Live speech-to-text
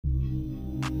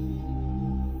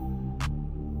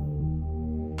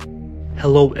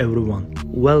Hello everyone,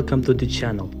 welcome to the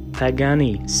channel.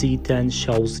 Pagani C10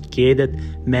 shows gated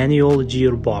manual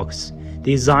gearbox.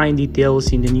 Design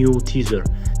details in the new teaser.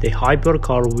 The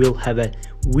hypercar will have a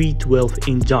V12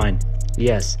 engine.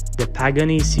 Yes, the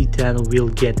Pagani C10 will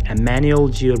get a manual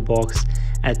gearbox,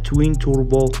 a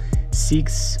twin-turbo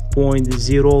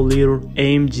 6.0-liter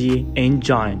AMG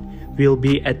engine will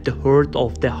be at the heart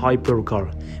of the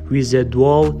hypercar, with a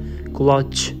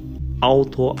dual-clutch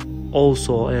auto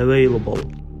also available.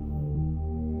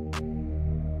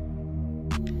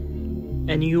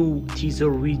 A new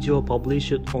teaser video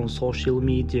published on social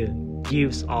media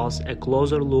gives us a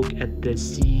closer look at the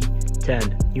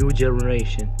C10 new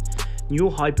generation. New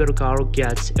hypercar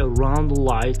gets around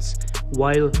lights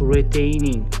while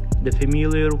retaining the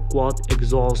familiar quad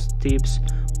exhaust tips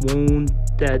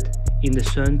mounted in the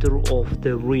center of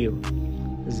the rear.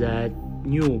 The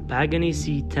new Pagani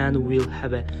C10 will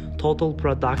have a total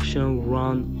production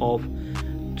run of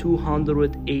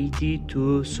 280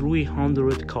 to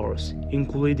 300 cars,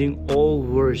 including all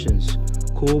versions,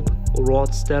 Coupe,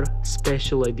 Roadster,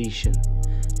 Special Edition.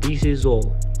 This is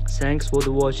all. Thanks for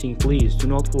the watching. Please do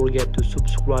not forget to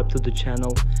subscribe to the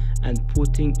channel and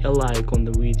putting a like on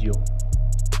the video.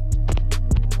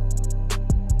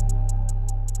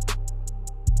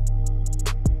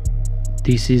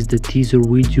 This is the teaser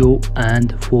video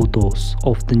and photos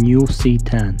of the new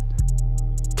C10.